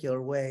in a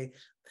particular way,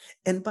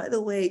 and by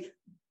the way,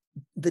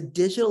 the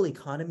digital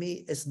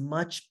economy is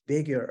much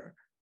bigger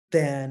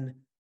than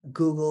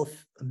Google,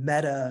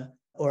 Meta,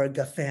 or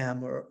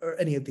GAFAM, or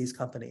any of these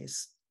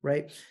companies,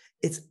 right?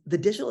 It's the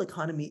digital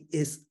economy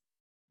is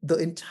the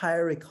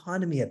entire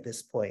economy at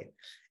this point.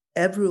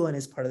 Everyone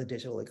is part of the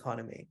digital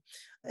economy.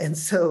 And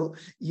so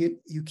you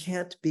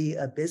can't be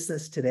a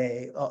business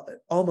today,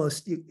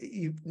 almost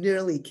you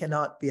nearly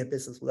cannot be a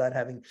business without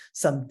having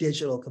some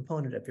digital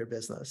component of your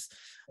business.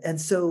 And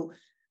so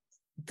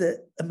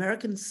the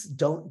Americans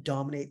don't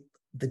dominate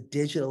the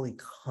digital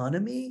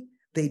economy.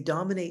 They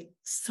dominate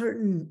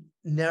certain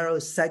narrow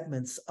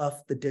segments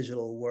of the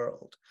digital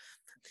world.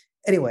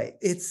 Anyway,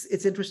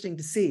 it's interesting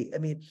to see. I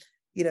mean,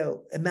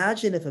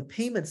 imagine if a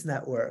payments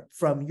network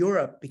from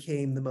Europe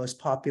became the most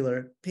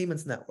popular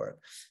payments network.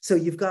 So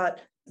you've got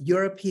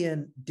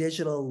European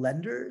digital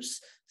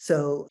lenders.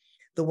 So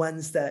the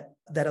ones that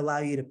allow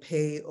you to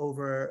pay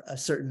over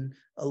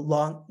a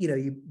long,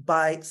 you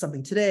buy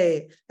something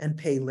today and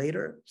pay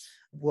later,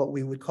 what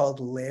we would call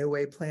the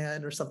layaway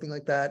plan or something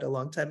like that a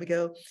long time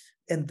ago.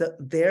 And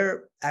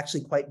they're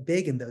actually quite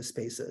big in those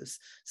spaces.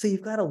 So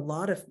you've got a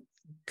lot of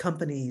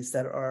companies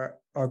that are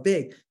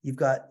big. You've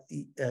got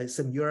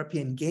some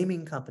European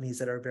gaming companies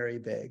that are very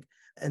big.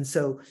 And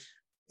so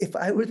if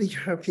I were the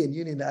European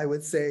Union, I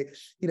would say,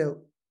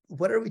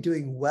 what are we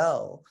doing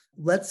well?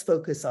 Let's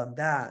focus on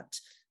that.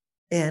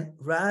 And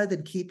rather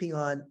than keeping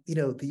on,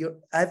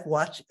 I've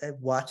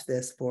watched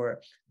this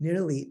for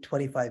nearly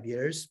 25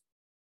 years,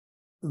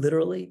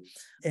 literally.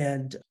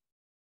 And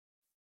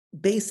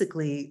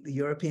basically, the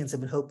Europeans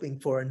have been hoping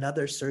for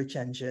another search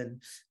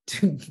engine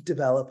to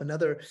develop,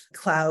 another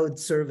cloud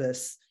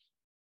service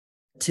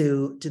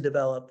to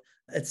develop,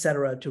 et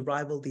cetera, to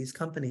rival these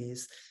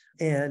companies.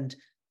 And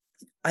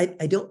I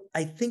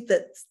think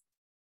that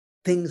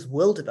things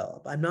will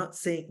develop. I'm not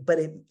saying, but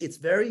it's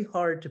very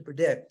hard to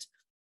predict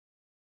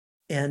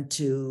and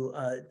to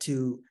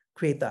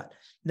create that.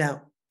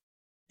 Now,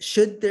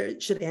 should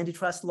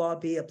antitrust law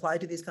be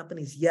applied to these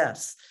companies?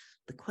 Yes.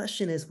 The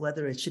question is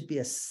whether it should be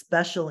a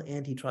special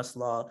antitrust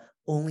law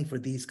only for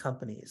these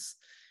companies.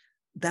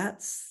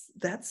 That's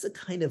a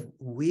kind of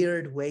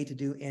weird way to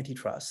do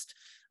antitrust.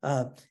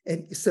 And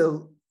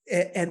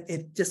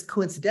it just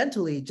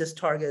coincidentally just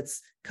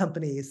targets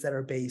companies that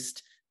are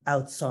based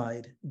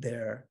outside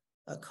their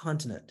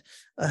continent.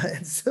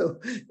 And so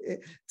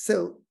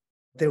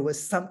there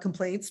was some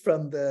complaints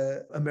from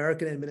the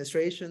American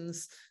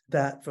administrations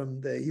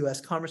from the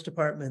U.S. Commerce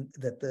Department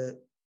that the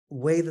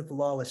way that the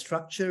law was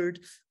structured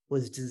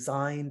was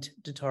designed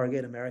to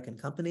target American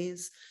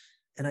companies.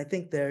 And I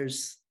think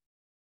there's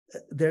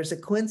a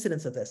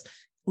coincidence of this.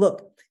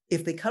 Look,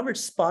 if they covered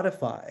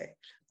Spotify,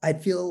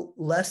 I'd feel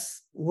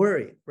less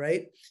worried,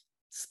 right?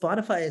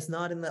 Spotify is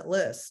not in that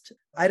list.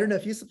 I don't know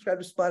if you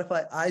subscribe to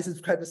Spotify. I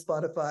subscribe to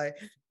Spotify.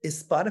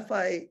 Is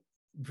Spotify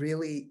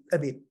really,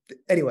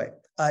 anyway,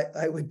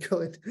 I would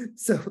go into,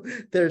 so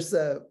there's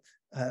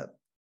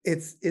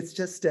it's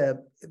just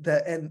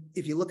and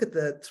if you look at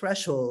the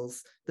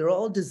thresholds, they're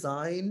all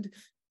designed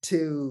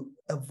to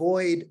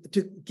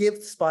give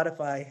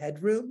Spotify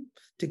headroom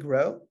to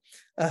grow.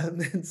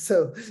 And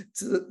so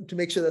to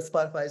make sure that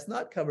Spotify is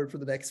not covered for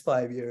the next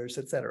 5 years,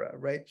 et cetera,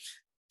 right?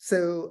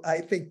 So I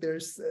think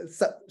there's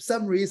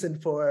some reason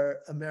for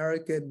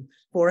American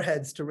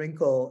foreheads to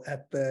wrinkle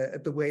at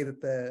the way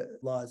that the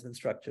law has been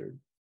structured.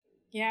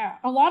 Yeah,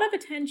 a lot of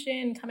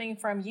attention coming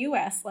from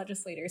U.S.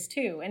 legislators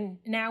too. And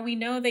now we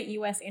know that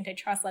U.S.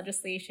 antitrust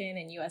legislation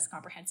and U.S.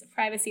 comprehensive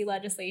privacy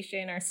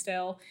legislation are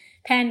still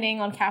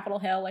pending on Capitol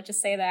Hill, let's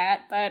just say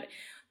that. But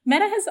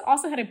Meta has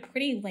also had a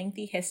pretty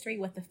lengthy history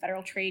with the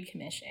Federal Trade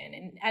Commission.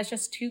 And as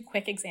just two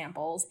quick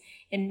examples,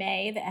 in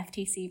May, the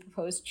FTC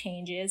proposed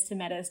changes to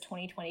Meta's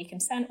 2020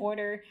 consent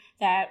order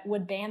that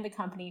would ban the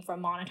company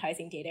from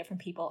monetizing data from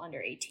people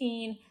under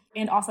 18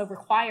 and also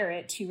require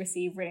it to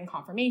receive written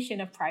confirmation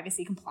of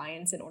privacy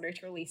compliance in order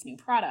to release new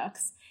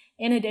products.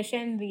 In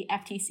addition, the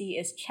FTC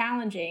is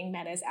challenging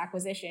Meta's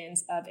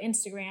acquisitions of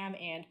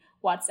Instagram and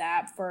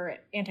WhatsApp for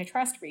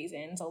antitrust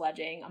reasons,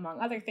 alleging, among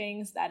other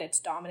things, that its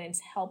dominance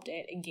helped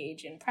it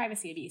engage in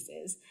privacy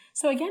abuses.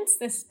 So against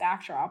this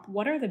backdrop,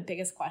 what are the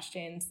biggest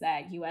questions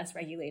that U.S.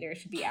 regulators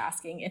should be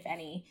asking, if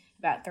any,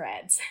 about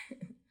Threads?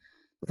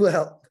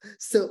 Well,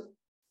 so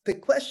the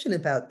question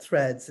about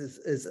threads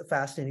is a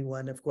fascinating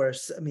one, of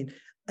course. I mean,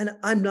 and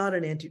I'm not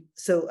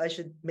so I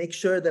should make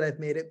sure that I've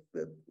made it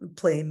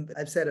plain.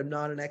 I've said I'm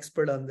not an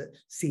expert on the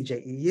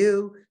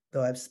CJEU,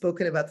 though I've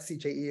spoken about the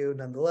CJEU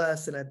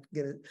nonetheless. And I'm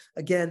going to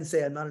again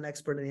say I'm not an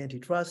expert in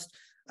antitrust.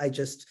 I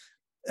just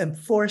am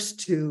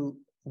forced to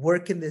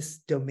work in this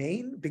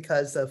domain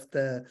because of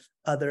the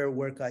other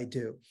work I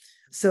do.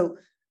 So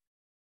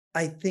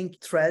I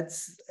think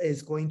threads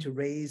is going to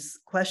raise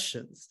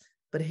questions.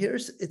 But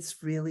it's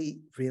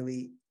really,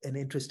 really an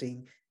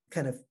interesting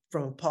kind of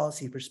from a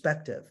policy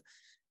perspective.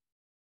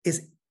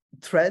 Is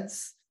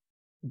threads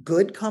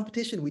good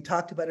competition? We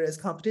talked about it as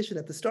competition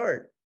at the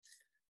start.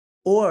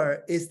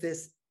 Or is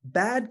this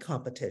bad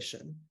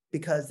competition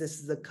because this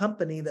is a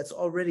company that's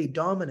already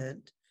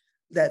dominant,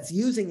 that's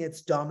using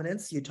its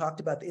dominance? You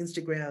talked about the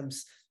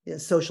Instagram's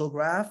social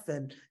graph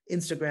and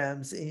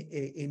Instagram's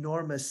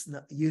enormous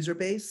user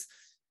base,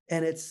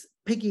 and it's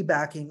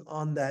piggybacking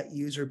on that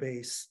user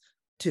base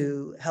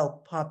to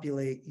help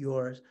populate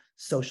your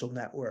social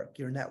network,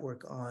 your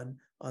network on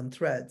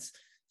threads.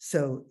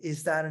 So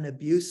is that an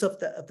abuse of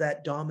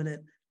that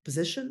dominant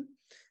position?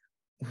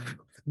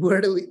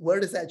 Where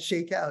does that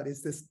shake out?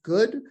 Is this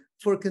good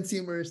for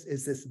consumers?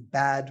 Is this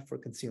bad for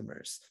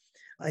consumers?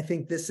 I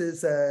think this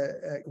is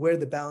where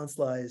the balance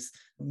lies,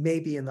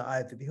 maybe in the eye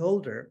of the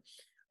beholder.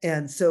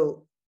 And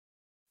so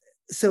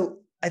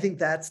I think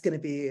that's going to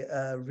be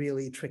a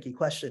really tricky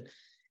question.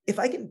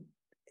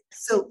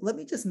 So let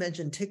me just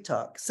mention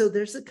TikTok. So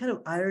there's a kind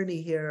of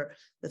irony here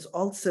that's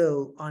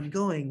also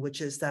ongoing,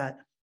 which is that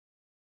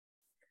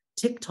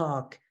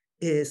TikTok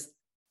is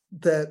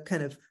the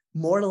kind of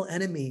mortal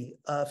enemy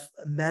of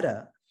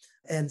Meta.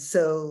 And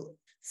so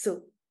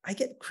I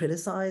get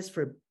criticized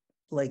for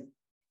like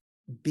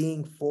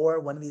being for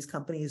one of these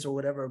companies or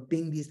whatever,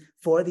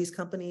 for these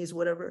companies,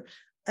 whatever.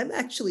 I'm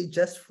actually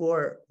just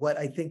for what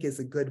I think is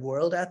a good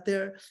world out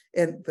there.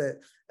 And the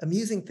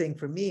amusing thing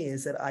for me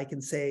is that I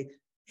can say,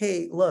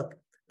 hey, look,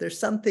 there's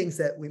some things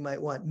that we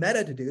might want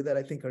Meta to do that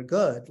I think are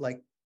good, like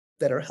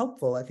that are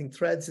helpful. I think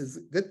Threads is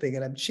a good thing,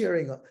 and I'm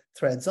cheering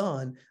Threads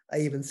on. I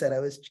even said I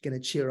was going to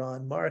cheer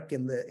on Mark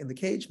in the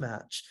cage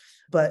match.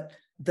 But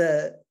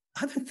the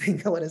other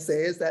thing I want to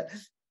say is that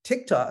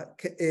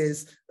TikTok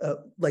is,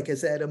 like I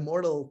said, a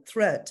mortal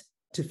threat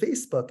to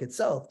Facebook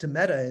itself, to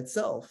Meta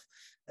itself.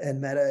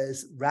 And Meta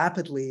is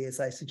rapidly, as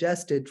I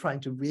suggested,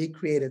 trying to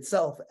recreate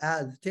itself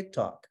as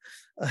TikTok.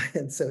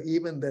 And so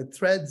even the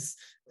Threads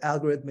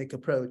algorithmic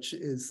approach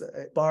is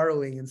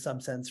borrowing in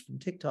some sense from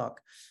TikTok.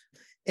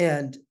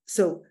 And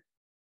so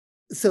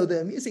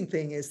the amusing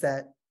thing is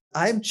that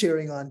I'm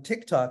cheering on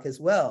TikTok as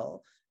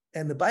well.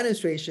 And the Biden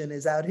administration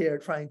is out here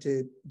trying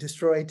to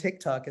destroy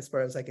TikTok, as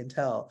far as I can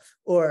tell.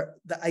 Or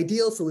the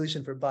ideal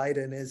solution for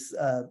Biden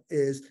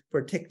is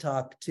for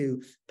TikTok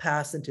to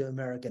pass into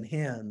American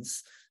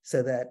hands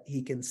so that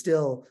he can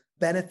still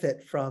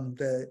benefit from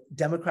the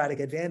democratic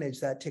advantage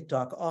that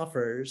TikTok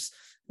offers,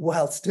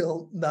 while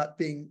still not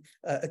being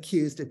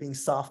accused of being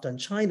soft on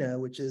China,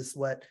 which is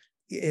what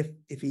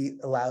if he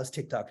allows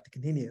TikTok to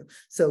continue.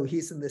 So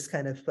he's in this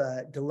kind of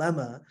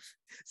dilemma.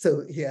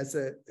 So he has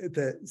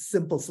the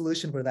simple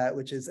solution for that,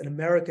 which is an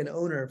American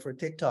owner for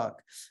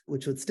TikTok,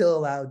 which would still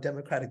allow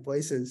democratic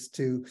voices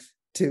to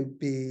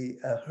be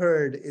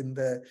heard in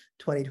the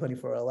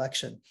 2024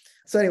 election.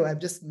 So anyway, I'm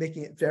just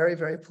making it very,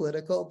 very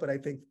political, but I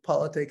think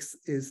politics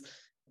is,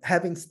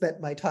 having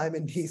spent my time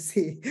in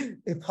DC,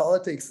 in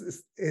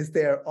politics is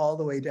there all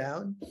the way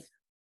down.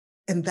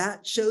 And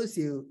that shows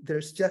you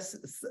there's just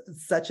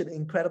such an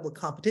incredible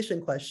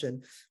competition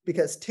question,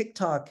 because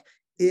TikTok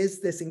is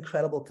this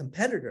incredible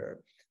competitor.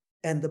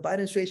 And the Biden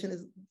administration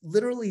is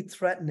literally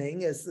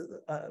threatening, as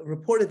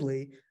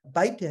reportedly,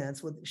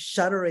 ByteDance with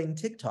shuttering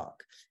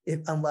TikTok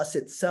unless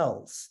it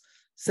sells.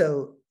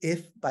 So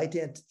if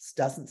ByteDance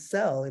doesn't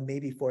sell, it may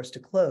be forced to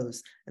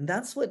close. And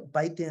that's what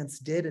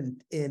ByteDance did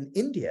in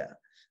India.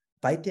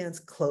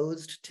 ByteDance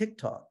closed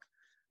TikTok.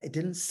 It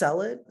didn't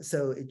sell it,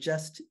 so it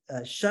just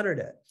shuttered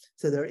it.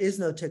 So there is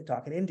no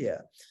TikTok in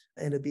India.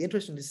 And it'd be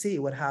interesting to see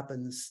what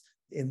happens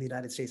in the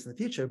United States in the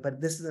future.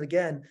 But this is,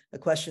 again, a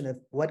question of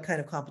what kind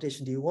of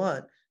competition do you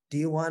want? Do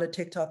you want a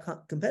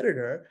TikTok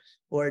competitor?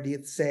 Or do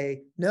you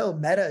say, no,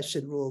 Meta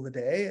should rule the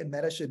day and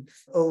Meta should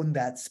own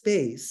that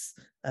space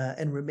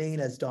and remain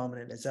as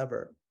dominant as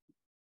ever?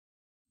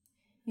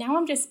 Now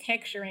I'm just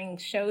picturing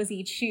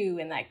Shozi Chu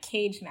in that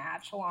cage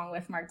match along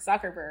with Mark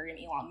Zuckerberg and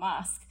Elon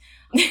Musk.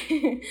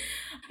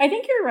 I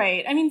think you're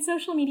right. I mean,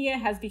 social media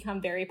has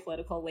become very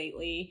political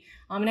lately.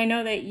 And I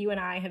know that you and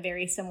I have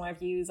very similar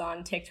views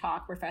on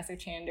TikTok, Professor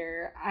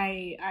Chander.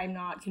 I'm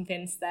not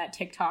convinced that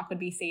TikTok would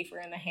be safer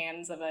in the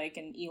hands of like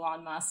an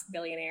Elon Musk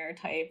billionaire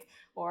type,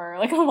 or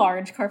like a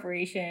large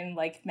corporation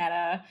like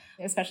Meta,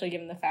 especially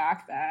given the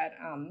fact that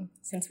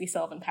since we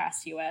still haven't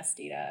passed U.S.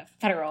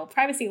 federal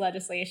privacy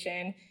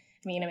legislation,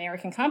 I mean,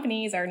 American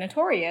companies are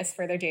notorious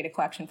for their data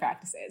collection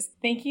practices.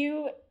 Thank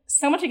you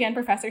so much again,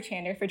 Professor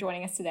Chander, for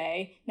joining us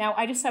today. Now,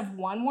 I just have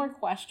one more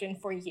question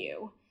for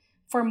you.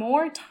 For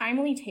more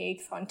timely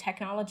takes on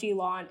technology,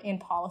 law, and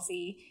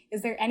policy,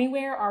 is there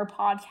anywhere our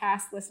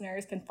podcast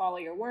listeners can follow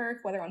your work,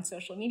 whether on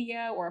social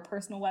media or a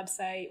personal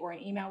website or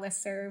an email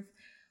listserv?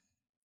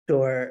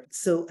 Sure.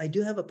 So I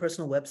do have a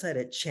personal website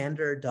at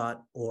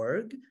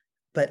chander.org,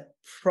 but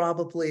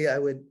probably I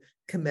would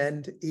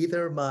commend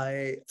either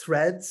my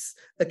Threads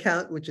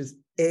account, which is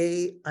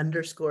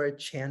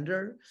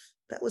 _Chander.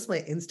 That was my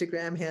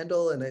Instagram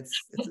handle, and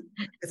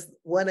it's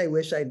one I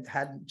wish I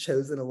hadn't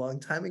chosen a long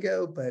time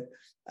ago, but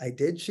I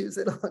did choose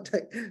it a long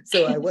time.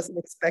 So I wasn't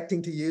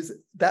expecting to use it.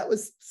 That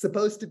was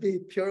supposed to be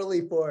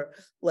purely for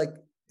like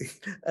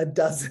a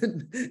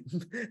dozen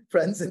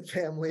friends and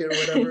family or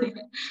whatever.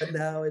 But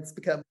now it's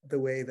become the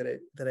way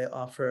that I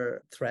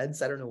offer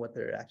threads. I don't know what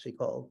they're actually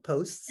called,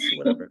 posts,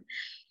 whatever.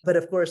 But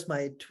of course,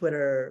 my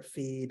Twitter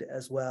feed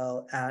as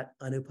well, at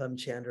Anupam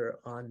Chander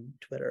on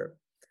Twitter.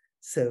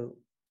 So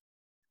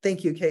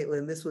thank you,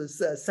 Caitlin. This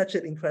was such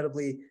an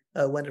incredibly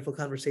wonderful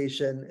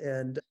conversation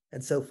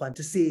and so fun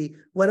to see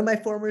one of my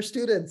former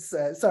students.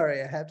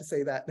 Sorry, I have to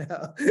say that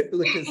now,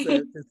 which is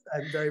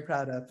I'm very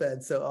proud of.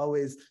 And so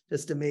always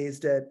just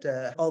amazed at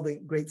all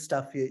the great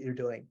stuff you're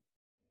doing.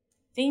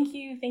 Thank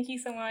you. Thank you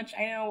so much.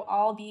 I know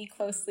I'll be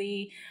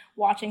closely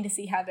watching to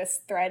see how this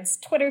Threads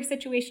Twitter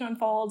situation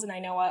unfolds, and I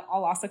know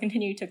I'll also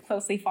continue to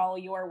closely follow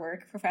your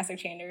work, Professor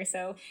Chander.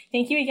 So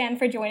thank you again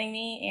for joining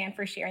me and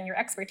for sharing your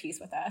expertise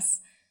with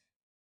us.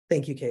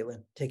 Thank you,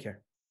 Caitlin. Take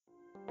care.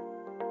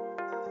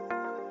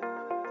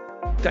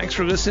 Thanks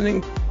for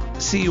listening.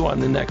 See you on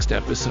the next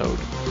episode.